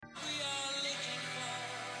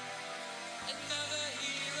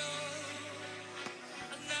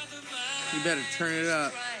You better turn it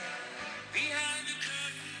up.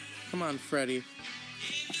 Come on, Freddie.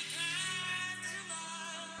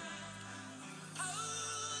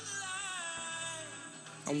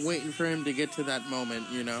 I'm waiting for him to get to that moment,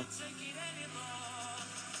 you know?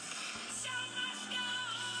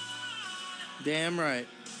 Damn right.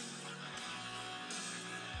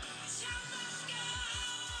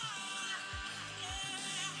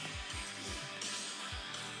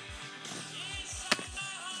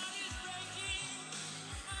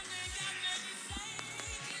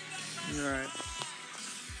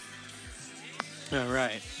 All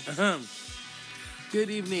right. Good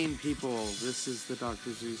evening, people. This is the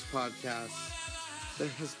Dr. Zeus podcast. There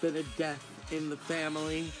has been a death in the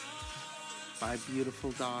family. My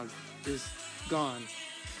beautiful dog is gone.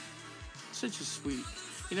 Such a sweet.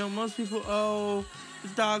 You know, most people, oh, the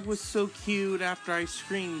dog was so cute after I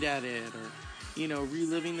screamed at it. Or, you know,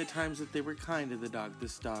 reliving the times that they were kind to the dog.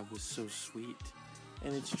 This dog was so sweet.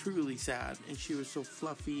 And it's truly sad. And she was so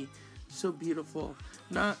fluffy, so beautiful.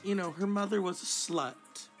 Not, you know, her mother was a slut.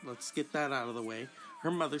 Let's get that out of the way.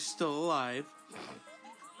 Her mother's still alive.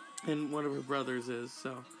 And one of her brothers is.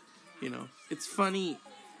 So, you know, it's funny,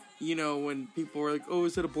 you know, when people are like, oh,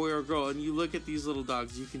 is it a boy or a girl? And you look at these little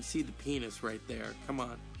dogs, you can see the penis right there. Come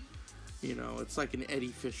on. You know, it's like an Eddie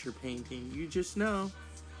Fisher painting. You just know.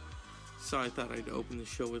 So I thought I'd open the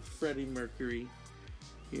show with Freddie Mercury.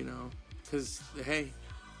 You know, because, hey,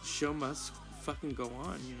 the show must fucking go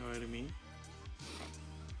on. You know what I mean?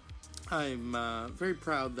 I'm very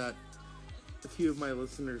proud that a few of my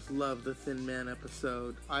listeners love the Thin Man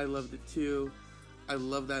episode. I loved it too. I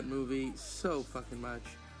love that movie so fucking much.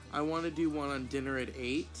 I want to do one on Dinner at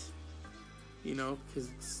 8. You know,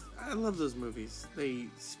 because I love those movies. They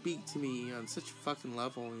speak to me on such a fucking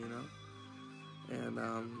level, you know. And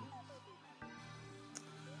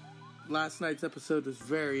last night's episode was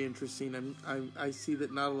very interesting. And I see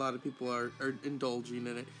that not a lot of people are indulging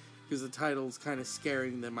in it, because the title's kind of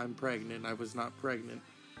scaring them. I'm pregnant. I was not pregnant.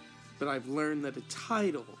 But I've learned that a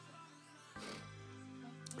title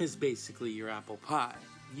is basically your apple pie.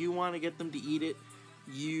 You want to get them to eat it,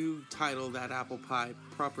 you title that apple pie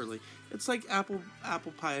properly. It's like apple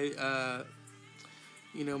pie,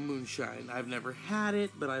 you know, moonshine. I've never had it,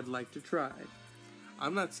 but I'd like to try.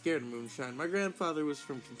 I'm not scared of moonshine. My grandfather was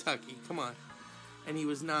from Kentucky. Come on. And he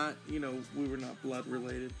was not, you know, we were not blood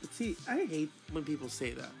related. But see, I hate when people say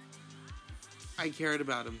that. I cared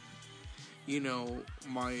about him. You know,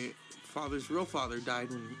 my father's real father died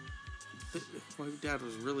when my dad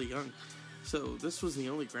was really young. So this was the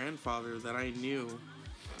only grandfather that I knew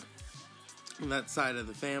on that side of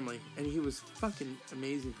the family. And he was a fucking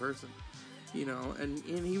amazing person. You know, and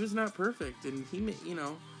he was not perfect. And he, you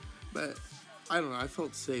know, but I don't know, I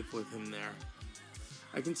felt safe with him there.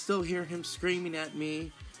 I can still hear him screaming at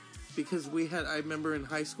me because I remember in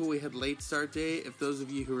high school we had late start day. If those of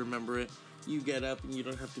you who remember it, you get up and you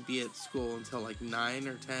don't have to be at school until like 9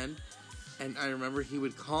 or 10. And I remember he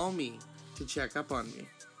would call me to check up on me.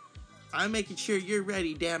 I'm making sure you're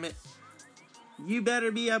ready, damn it. You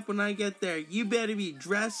better be up when I get there. You better be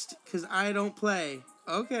dressed, because I don't play.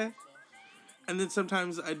 Okay. And then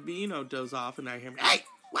sometimes I'd be, you know, doze off and I'd hear him, hey,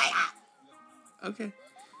 wake up! Okay.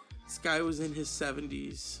 This guy was in his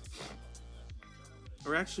 70s.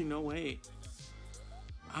 Or actually, no, wait.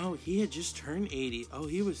 Oh, he had just turned 80. Oh,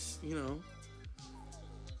 he was, you know,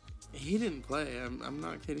 he didn't play. I'm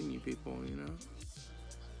not kidding you people, you know.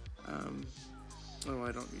 Oh,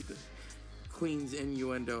 I don't need the Queen's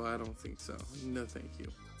innuendo. I don't think so. No, thank you.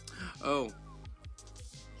 Oh,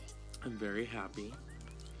 I'm very happy.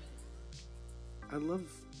 I love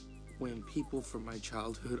when people from my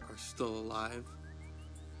childhood are still alive,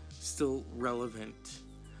 still relevant,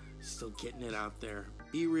 still getting it out there.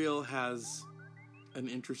 Be Real has an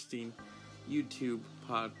interesting YouTube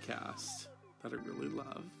podcast that I really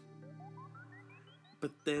love.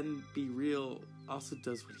 But then Be Real also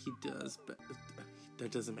does what he does, but that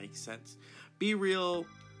doesn't make sense. Be Real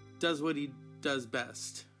does what he does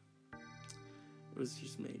best. It was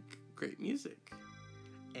just make great music.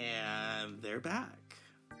 And they're back.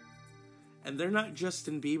 And they're not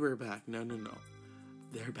Justin Bieber back. No.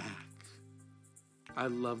 They're back. I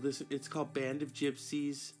love this. It's called Band of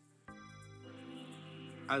Gypsies.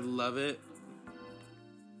 I love it.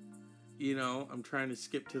 You know, I'm trying to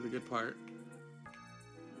skip to the good part.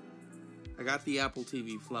 I got the Apple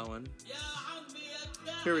TV flowing.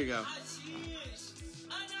 Here we go.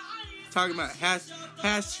 Talking about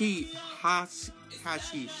hashish.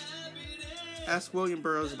 Ask William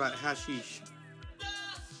Burroughs about hashish.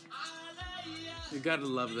 You gotta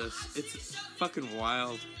love this. It's fucking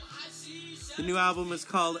wild. The new album is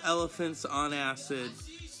called Elephants on Acid.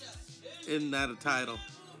 Isn't that a title?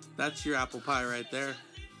 That's your apple pie right there.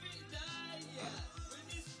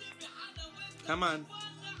 Come on.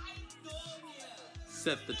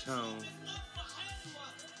 Set the tone.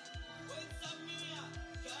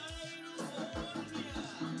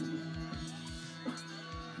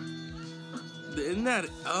 Isn't that...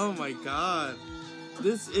 Oh my god.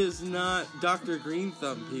 This is not Dr. Green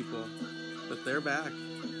Thumb, people. But they're back.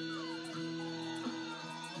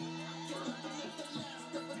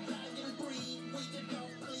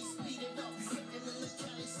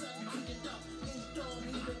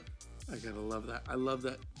 I gotta love that. I love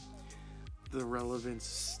that the relevance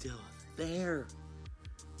is still there.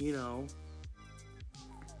 You know.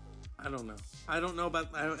 I don't know. I don't know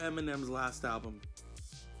about Eminem's last album.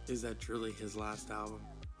 Is that truly his last album?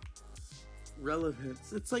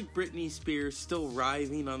 Relevance. It's like Britney Spears still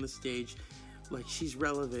writhing on the stage like she's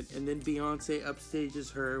relevant, and then Beyonce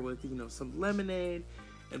upstages her with, you know, some lemonade,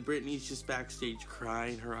 and Britney's just backstage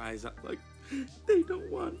crying her eyes out like, they don't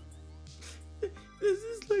want... This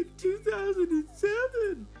is like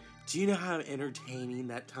 2007. Do you know how entertaining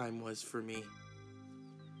that time was for me?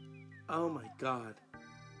 Oh my god.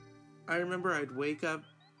 I remember I'd wake up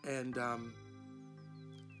and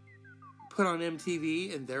put on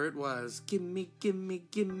MTV, and there it was. Give me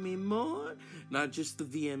more. Not just the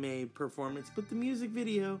VMA performance, but the music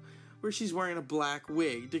video where she's wearing a black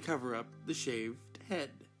wig to cover up the shaved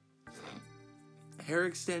head. Hair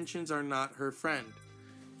extensions are not her friend.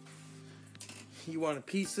 You want a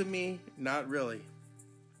piece of me? Not really.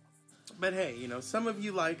 But hey, you know, some of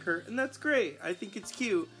you like her, and that's great. I think it's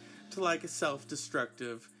cute to like a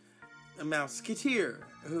self-destructive Mouseketeer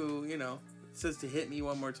who, you know, says to hit me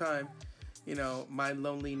one more time. You know, my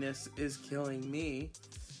loneliness is killing me.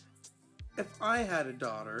 If I had a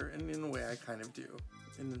daughter, and in a way I kind of do,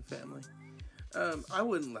 in the family, I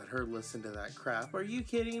wouldn't let her listen to that crap. Are you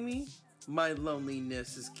kidding me? My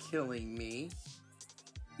loneliness is killing me.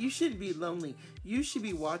 You shouldn't be lonely. You should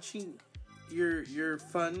be watching your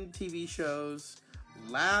fun TV shows,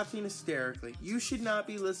 laughing hysterically. You should not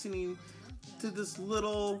be listening to this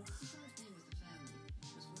little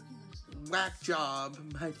whack job.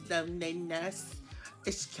 My loneliness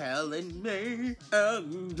is killing me,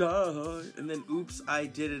 and then oops, I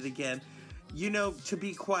did it again. You know, to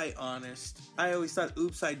be quite honest, I always thought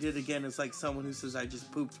oops, I did again is like someone who says I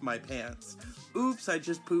just pooped my pants. Oops, I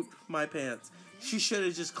just pooped my pants. She should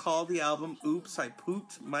have just called the album Oops, I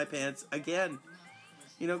Pooped My Pants Again.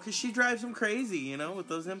 You know, because she drives him crazy, you know, with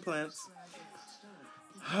those implants.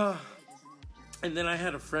 And then I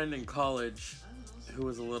had a friend in college who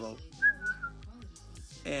was a little...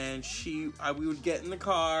 And we would get in the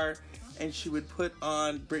car, and she would put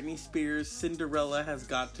on Britney Spears' Cinderella Has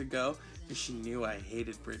Got to Go, because she knew I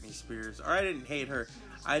hated Britney Spears. Or I didn't hate her,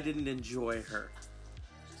 I didn't enjoy her.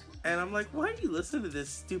 And I'm like, why do you listen to this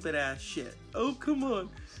stupid ass shit? Oh, come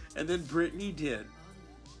on. And then Britney did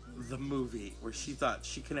the movie where she thought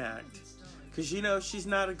she can act. Because, you know, she's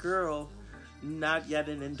not a girl, not yet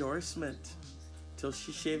an endorsement. Till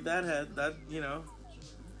she shaved that head, that, you know.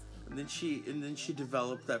 And then she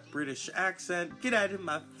developed that British accent. Get out of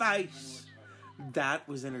my face. That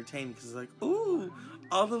was entertaining because, like, ooh,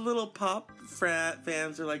 all the little pop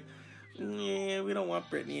fans are like, yeah, we don't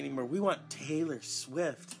want Britney anymore. We want Taylor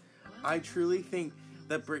Swift. I truly think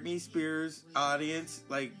that Britney Spears' audience,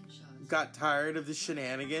 like, got tired of the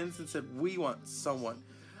shenanigans and said, we want someone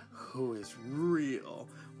who is real.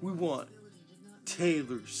 We want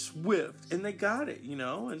Taylor Swift. And they got it, you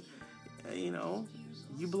know? And, you know,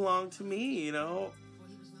 you belong to me, you know?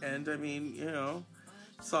 And, I mean, you know,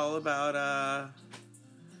 it's all about,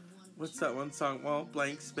 what's that one song? Well,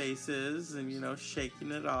 Blank Spaces and, you know, Shaking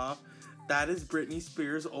It Off. That is Britney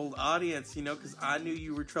Spears' old audience, you know, because I knew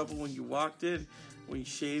you were trouble when you walked in, when you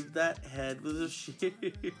shaved that head with the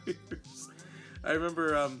shears. I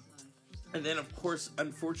remember, and then, of course,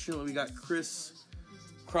 unfortunately, we got Chris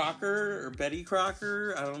Crocker, or Betty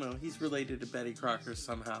Crocker. I don't know. He's related to Betty Crocker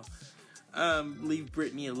somehow. Leave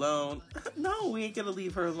Britney alone. No, we ain't gonna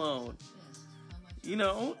leave her alone. You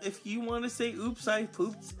know, if you want to say, oops, I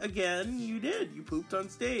pooped again, you did. You pooped on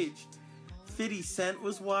stage. 50 Cent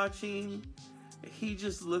was watching. He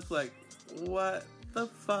just looked like, what the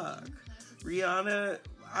fuck? Rihanna,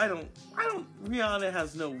 Rihanna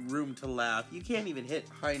has no room to laugh. You can't even hit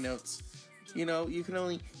high notes. You know, you can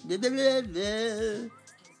only...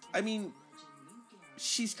 I mean,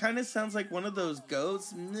 she's kind of sounds like one of those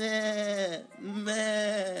goats. Meh,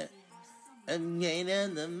 meh. I'm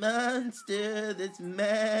the monster that's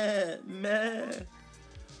meh, meh.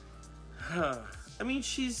 I mean,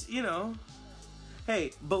 she's, you know...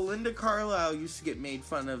 Hey, Belinda Carlisle used to get made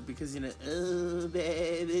fun of because, oh,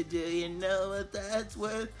 baby, do you know what that's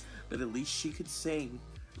worth? But at least she could sing,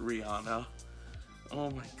 Rihanna.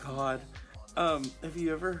 Oh my god. Have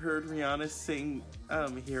you ever heard Rihanna sing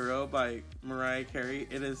Hero by Mariah Carey?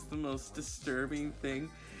 It is the most disturbing thing.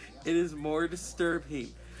 It is more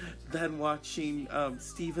disturbing than watching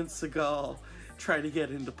Steven Seagal try to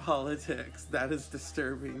get into politics. That is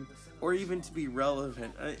disturbing. Or even to be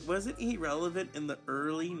relevant. Wasn't he relevant in the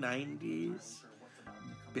early 90s?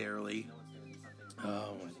 Barely.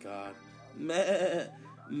 Oh my god. Meh,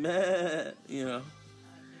 meh,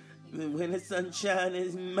 When the sunshine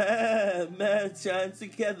is shines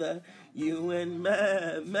together, you and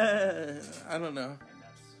I don't know.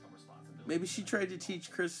 Maybe she tried to teach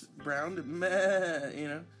Chris Brown to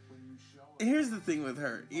Here's the thing with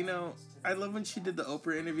her, I love when she did the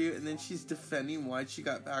Oprah interview and then she's defending why she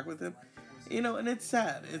got back with him. And it's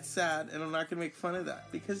sad. It's sad, and I'm not going to make fun of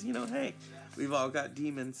that because, hey, we've all got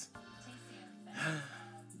demons.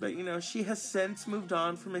 But, she has since moved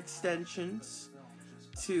on from extensions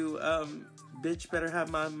to, Bitch Better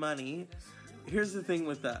Have My Money. Here's the thing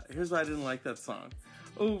with that. Here's why I didn't like that song.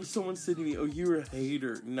 Oh, someone said to me, oh, you're a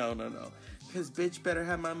hater. No. Because Bitch Better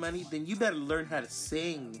Have My Money, then you better learn how to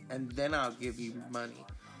sing, and then I'll give you money.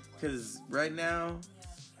 Because right now,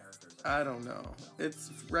 I don't know.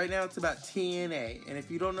 Right now it's about TNA. And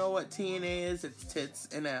if you don't know what TNA is, it's tits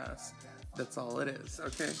and ass. That's all it is,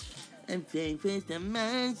 okay? And think with the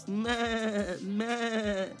most,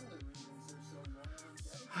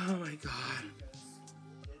 oh my god.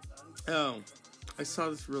 Oh, I saw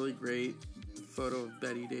this really great photo of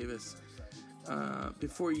Betty Davis.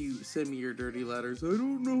 Before you send me your dirty letters, I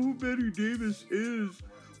don't know who Betty Davis is.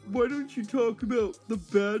 Why don't you talk about The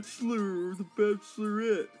Bachelor or The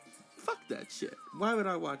Bachelorette? Fuck that shit. Why would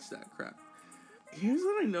I watch that crap? Here's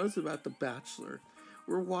what I noticed about The Bachelor.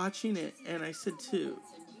 We're watching it, and I said to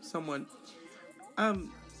someone,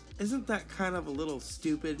 isn't that kind of a little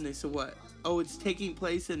stupid? And they said, what? Oh, it's taking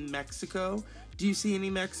place in Mexico? Do you see any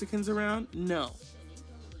Mexicans around? No.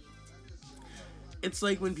 It's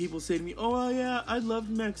like when people say to me, oh, yeah, I loved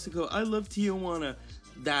Mexico. I love Tijuana.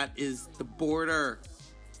 That is the border.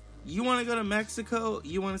 You want to go to Mexico?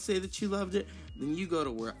 You want to say that you loved it? Then you go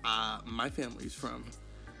to where my family's from.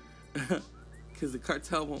 Because the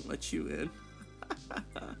cartel won't let you in.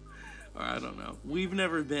 Or I don't know. We've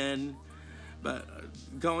never been. But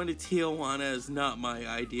going to Tijuana is not my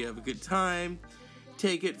idea of a good time.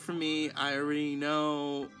 Take it from me. I already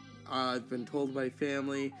know. I've been told by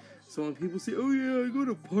family. So when people say, oh yeah, I go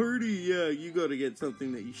to party. Yeah, you go to get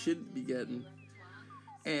something that you shouldn't be getting.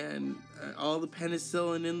 And all the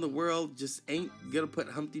penicillin in the world just ain't gonna put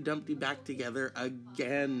Humpty Dumpty back together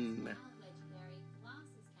again.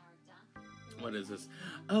 What is this?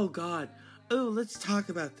 Oh God. Oh, let's talk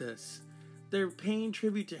about this. They're paying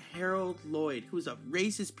tribute to Harold Lloyd, who's a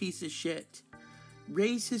racist piece of shit.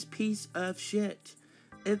 Racist piece of shit.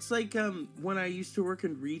 It's like when I used to work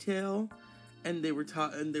in retail, and they were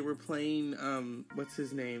playing what's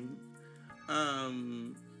his name?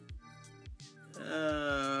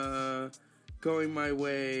 Going My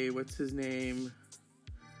Way. What's his name?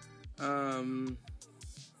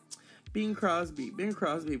 Bing Crosby. Bing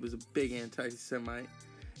Crosby was a big anti-Semite.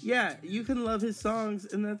 Yeah, you can love his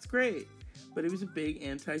songs, and that's great. But he was a big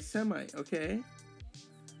anti-Semite, okay?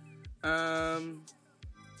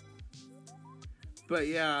 But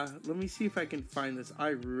yeah, let me see if I can find this.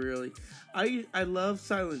 I love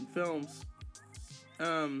silent films.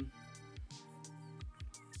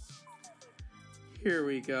 Here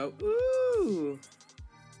we go. Ooh!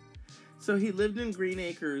 So he lived in Green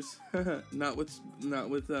Acres. not with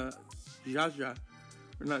Zsa.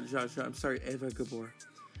 Or not Zsa, I'm sorry, Eva Gabor.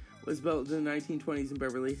 Was built in the 1920s in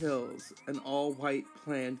Beverly Hills, an all-white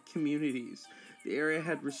planned communities. The area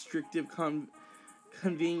had restrictive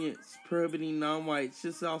convenience, prohibiting non-whites.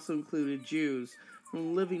 This also included Jews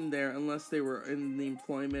from living there unless they were in the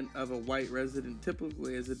employment of a white resident,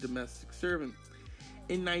 typically as a domestic servant.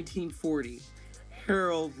 In 1940,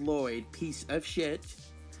 Harold Lloyd, piece of shit,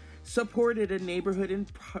 supported a neighborhood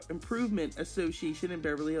improvement association in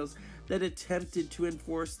Beverly Hills that attempted to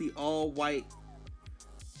enforce the all-white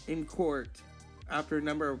in court after a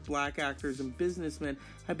number of black actors and businessmen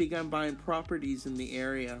had begun buying properties in the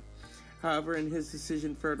area. However, in his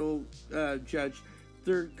decision, federal judge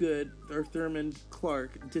Thurman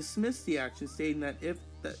Clark dismissed the action, stating that if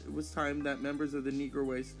it was time that members of the Negro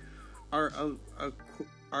race are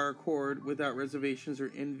accorded without reservations or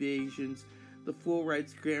invasions, the full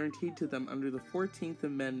rights guaranteed to them under the 14th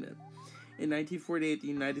Amendment. In 1948, the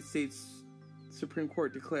United States Supreme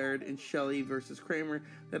Court declared in Shelley versus Kramer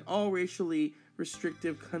that all racially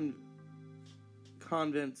restrictive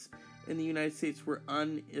convents in the United States were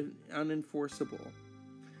unenforceable.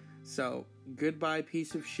 So, goodbye,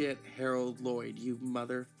 piece of shit, Harold Lloyd, you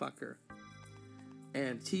motherfucker.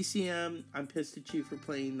 And TCM, I'm pissed at you for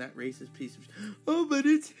playing that racist piece of shit. Oh, but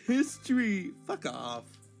it's history. Fuck off.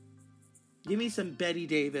 Give me some Betty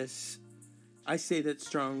Davis. I say that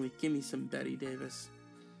strongly. Give me some Betty Davis.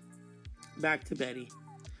 Back to Betty.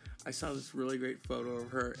 I saw this really great photo of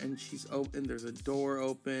her, and she's open. There's a door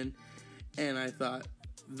open, and I thought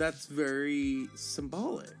that's very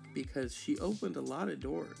symbolic because she opened a lot of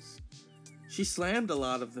doors. She slammed a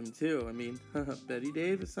lot of them too. I mean, Betty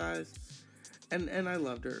Davis eyes, and I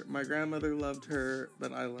loved her. My grandmother loved her,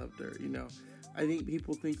 but I loved her. You know, I think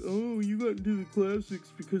people think, oh, you got into the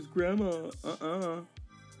classics because grandma.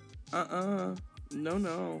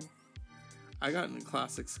 No. I got into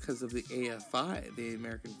classics because of the AFI, the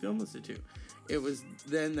American Film Institute. It was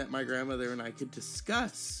then that my grandmother and I could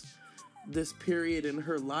discuss this period in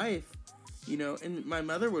her life, you know, and my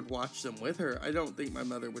mother would watch them with her. I don't think my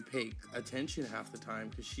mother would pay attention half the time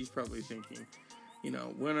because she's probably thinking, you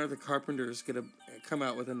know, when are the Carpenters going to come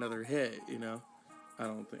out with another hit, you know? I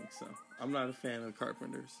don't think so. I'm not a fan of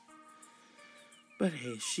Carpenters. But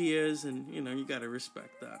hey, she is, and, you know, you gotta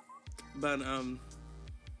respect that. But,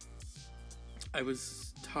 I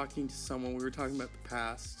was talking to someone, we were talking about the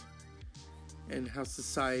past, and how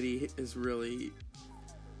society is really,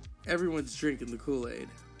 everyone's drinking the Kool-Aid.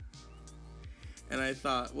 And I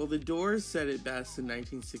thought, well, the Doors said it best in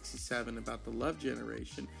 1967 about the Love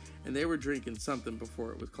Generation, and they were drinking something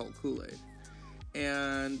before it was called Kool-Aid.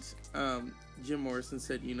 And Jim Morrison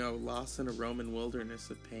said, you know, lost in a Roman wilderness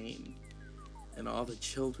of pain, and all the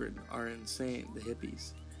children are insane, the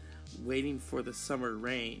hippies, waiting for the summer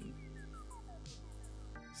rain.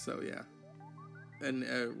 So, yeah. And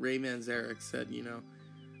Ray Manzarek said, you know,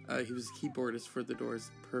 he was a keyboardist for the Doors,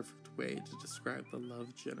 perfect way to describe the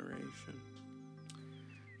Love Generation.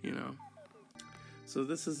 You know. So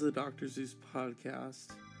this is the Dr. Zeus podcast.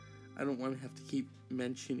 I don't want to have to keep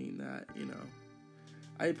mentioning that, you know.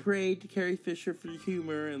 I prayed to Carrie Fisher for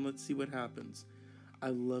humor, and let's see what happens. I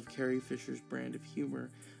love Carrie Fisher's brand of humor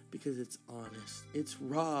because it's honest, it's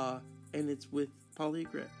raw, and it's with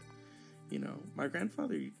polygrip. You know, my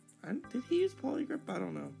grandfather, did he use polygrip? I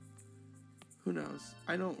don't know. Who knows?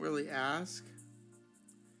 I don't really ask.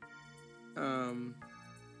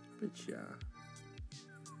 But yeah.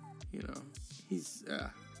 You know, he's,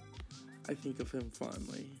 I think of him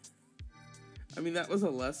fondly. I mean, that was a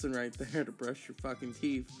lesson right there to brush your fucking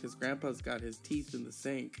teeth, because Grandpa's got his teeth in the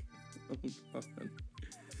sink.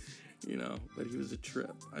 You know, but he was a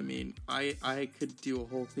trip. I mean, I could do a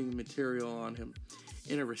whole thing of material on him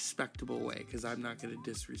in a respectable way, because I'm not going to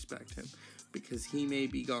disrespect him, because he may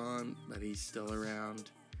be gone, but he's still around.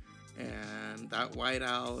 And that white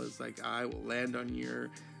owl is like, I will land on the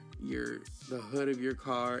hood of your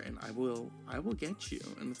car, and I will get you.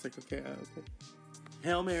 And it's like, okay.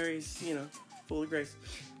 Hail Marys, you know, full of grace.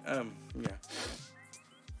 Yeah.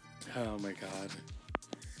 Oh my God.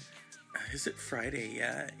 Is it Friday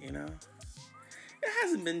yet, you know? It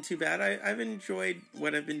hasn't been too bad. I've enjoyed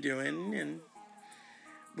what I've been doing, and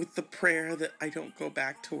with the prayer that I don't go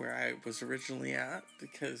back to where I was originally at,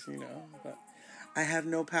 because, you know, but I have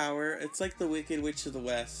no power. It's like the Wicked Witch of the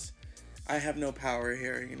West. I have no power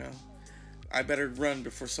here, you know. I better run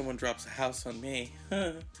before someone drops a house on me.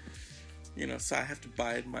 You know, so I have to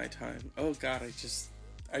bide my time. Oh God, I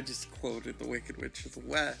just quoted the Wicked Witch of the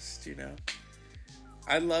West, you know.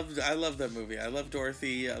 I love that movie. I love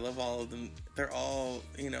Dorothy. I love all of them. They're all,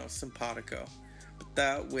 you know, simpatico. But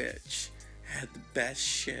that witch had the best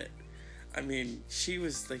shit. I mean, she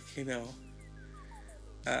was like, you know,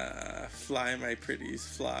 fly my pretties,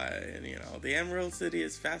 fly, and, you know, the Emerald City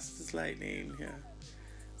as fast as lightning. Yeah,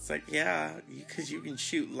 it's like, yeah, because you can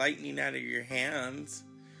shoot lightning out of your hands.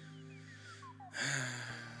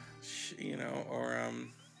 You know, or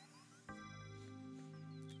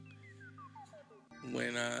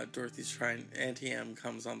when Dorothy's trying, Auntie M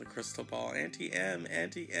comes on the crystal ball. Auntie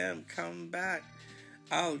M, come back.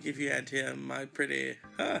 I'll give you, Auntie M, my pretty.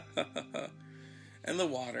 And the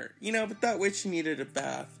water. You know, but that witch needed a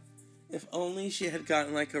bath. If only she had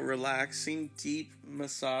gotten like a relaxing, deep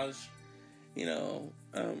massage, you know,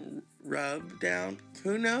 rub down.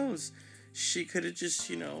 Who knows? She could have just,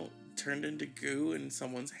 you know, turned into goo in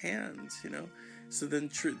someone's hands, you know. So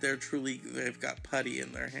then they've got putty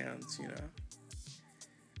in their hands, you know.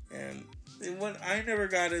 And what I never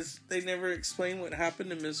got is, they never explained what happened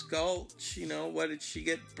to Miss Gulch, you know. What did she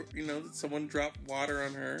get, you know, did someone drop water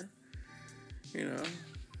on her, you know.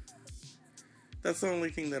 That's the only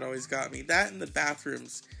thing that always got me. That and the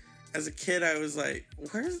bathrooms. As a kid, I was like,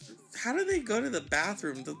 how do they go to the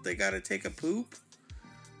bathroom? Don't they gotta take a poop?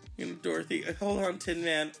 You know, Dorothy, hold on, Tin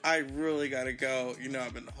Man. I really gotta go. You know,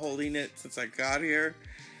 I've been holding it since I got here.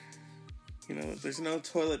 You know, there's no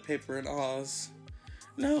toilet paper in Oz.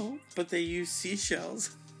 No, but they use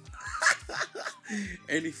seashells.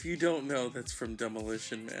 And if you don't know, that's from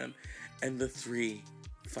Demolition Man. And the 3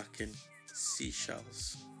 fucking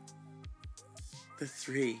seashells. The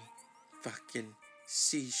 3 fucking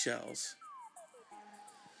seashells.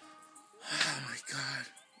 Oh my god.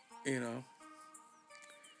 You know.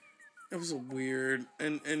 It was a weird...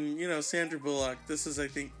 And you know, Sandra Bullock, this is, I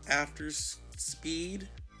think, after Speed.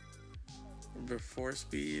 Or before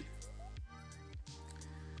Speed.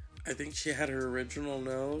 I think she had her original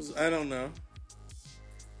nose. I don't know.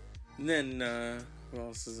 And then, who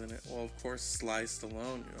else is in it? Well, of course, Sly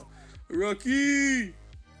Stallone, you know. Rocky!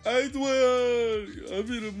 I'm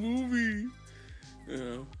in a movie. You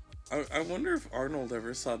know. I wonder if Arnold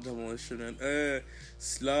ever saw Demolition and,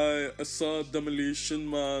 Sly, I saw Demolition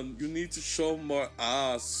Man. You need to show more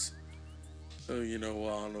ass. You know,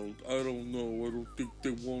 Arnold, I don't know. I don't think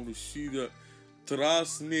they want to see that.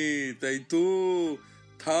 Trust me, they do.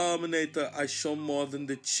 Terminator, I show more than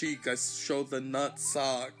the cheek. I show the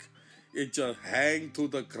nutsack. It just hang to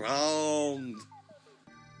the ground.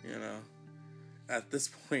 You know. At this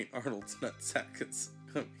point, Arnold's nutsack is...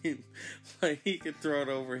 I mean, like, he could throw it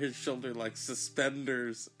over his shoulder like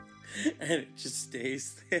suspenders. And it just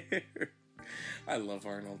stays there. I love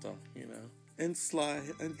Arnold, though, you know. And Sly.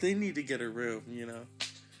 And they need to get a room, you know.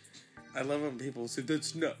 I love when people say,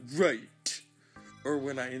 that's not right. Or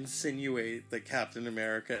when I insinuate that Captain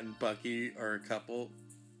America and Bucky are a couple.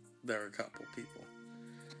 They're a couple people.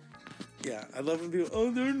 Yeah, I love when people,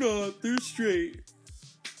 oh, they're not. They're straight.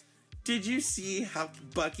 Did you see how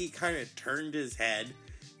Bucky kind of turned his head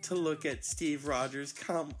to look at Steve Rogers?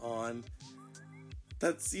 Come on.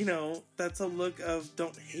 That's, you know, that's a look of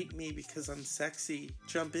don't hate me because I'm sexy.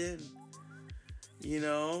 Jump in. You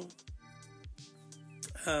know?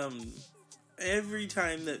 Every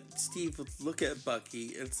time that Steve would look at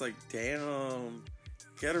Bucky, it's like, damn,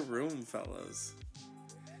 get a room, fellas.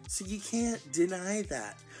 So you can't deny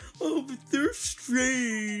that. Oh, but they're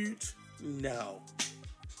straight. No.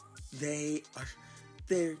 They're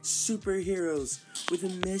superheroes with a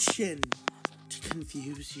mission to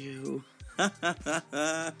confuse you.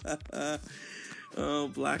 Oh,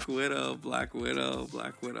 Black Widow.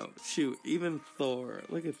 Shoot, even Thor.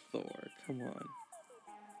 Look at Thor. Come on.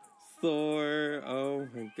 Thor. Oh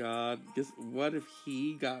my god. What if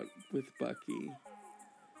he got with Bucky?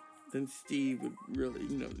 Then Steve would really,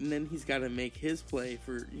 you know, and then he's got to make his play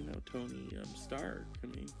for, you know, Tony Stark. I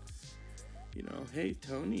mean, you know, hey,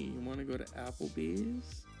 Tony, you want to go to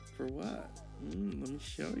Applebee's? For what? Let me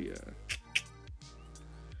show you.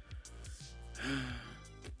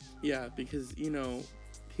 Yeah, because, you know,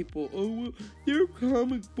 people, oh, well, they're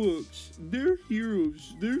comic books. They're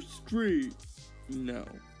heroes. They're straight. No,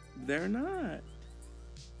 they're not.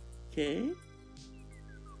 Okay?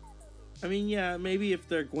 I mean, yeah, maybe if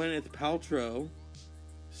they're Gwyneth Paltrow,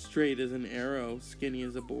 straight as an arrow, skinny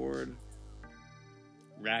as a board.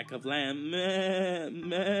 Rack of lamb, meh,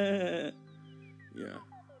 meh. Yeah.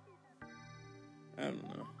 I don't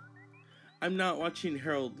know. I'm not watching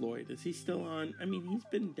Harold Lloyd. Is he still on? I mean, he's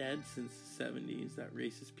been dead since the 70s, that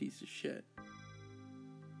racist piece of shit.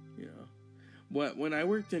 You know. When I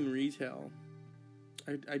worked in retail,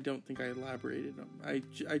 I don't think I elaborated on.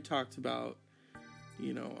 I talked about,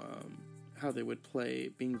 you know, how they would play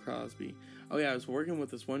Bing Crosby. Oh yeah, I was working with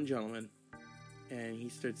this one gentleman, and he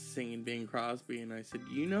started singing Bing Crosby, and I said,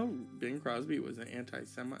 you know, Bing Crosby was an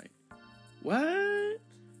anti-Semite. What?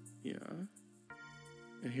 Yeah.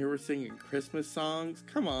 And here we're singing Christmas songs?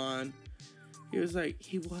 Come on. He was like,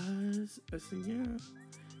 he was? I said, yeah.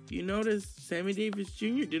 You notice Sammy Davis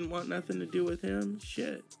Jr. didn't want nothing to do with him?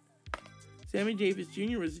 Shit. Sammy Davis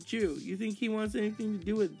Jr. was a Jew. You think he wants anything to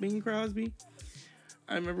do with Bing Crosby?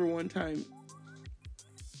 I remember one time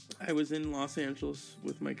I was in Los Angeles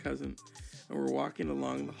with my cousin, and we're walking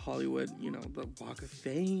along the Hollywood, you know, the Walk of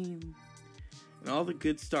Fame. And all the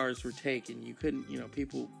good stars were taken. You couldn't, you know,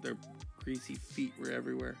 people, their greasy feet were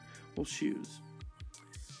everywhere. Well, shoes.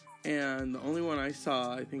 And the only one I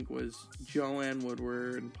saw, I think, was Joanne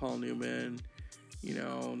Woodward and Paul Newman, you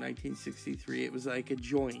know, 1963. It was like a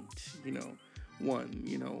joint, you know, one,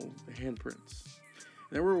 you know, handprints.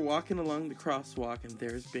 And then we're walking along the crosswalk, and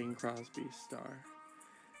there's Bing Crosby's star.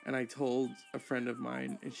 And I told a friend of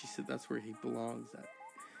mine, and she said that's where he belongs,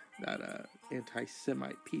 that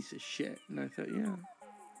anti-Semite piece of shit. And I thought, yeah,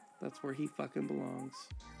 that's where he fucking belongs.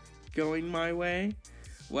 going my way?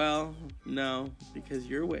 Well, no, because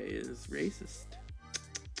your way is racist.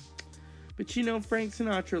 But you know, Frank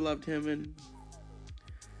Sinatra loved him, and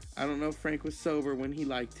I don't know if Frank was sober when he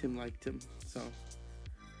liked him, so.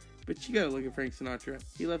 But you gotta look at Frank Sinatra.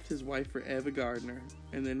 He left his wife for Ava Gardner,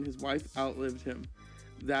 and then his wife outlived him.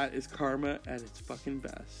 That is karma at its fucking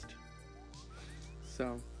best.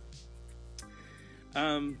 So,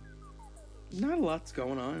 not a lot's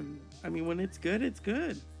going on. I mean, when it's good, it's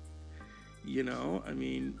good. You know, I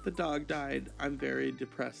mean, the dog died. I'm very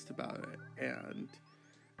depressed about it. And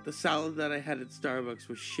the salad that I had at Starbucks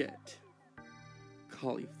was shit.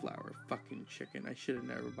 Cauliflower fucking chicken. I should have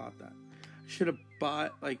never bought that. I should have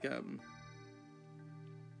bought like a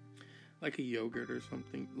yogurt or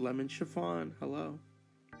something. Lemon chiffon. Hello.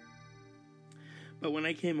 But when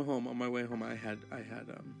I came home, on my way home, I had I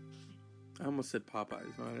almost said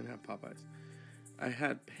Popeyes. No, I didn't have Popeyes. I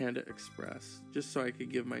had Panda Express, just so I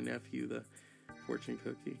could give my nephew the fortune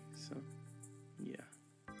cookie. So, yeah.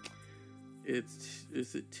 Is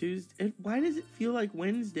it Tuesday? Why does it feel like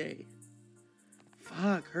Wednesday?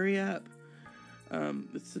 Fuck, hurry up.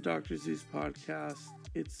 It's the Dr. Zeus podcast.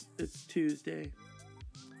 It's Tuesday.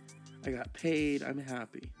 I got paid. I'm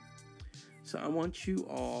happy. So I want you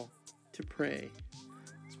all to pray.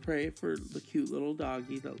 Let's pray for the cute little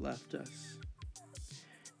doggy that left us.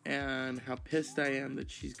 And how pissed I am that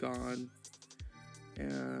she's gone.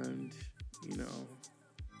 And, you know,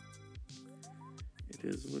 it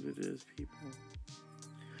is what it is, people.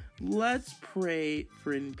 Let's pray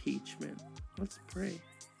for impeachment. Let's pray.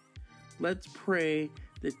 Let's pray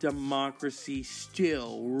that democracy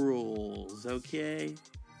still rules, okay?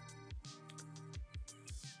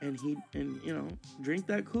 And you know, drink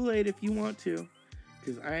that Kool-Aid if you want to.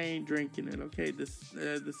 Because I ain't drinking it, okay? This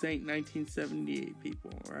ain't 1978,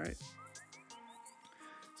 people, alright?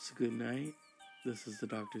 So good night. This is the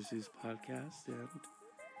Dr. Zeus podcast, and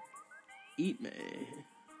eat me.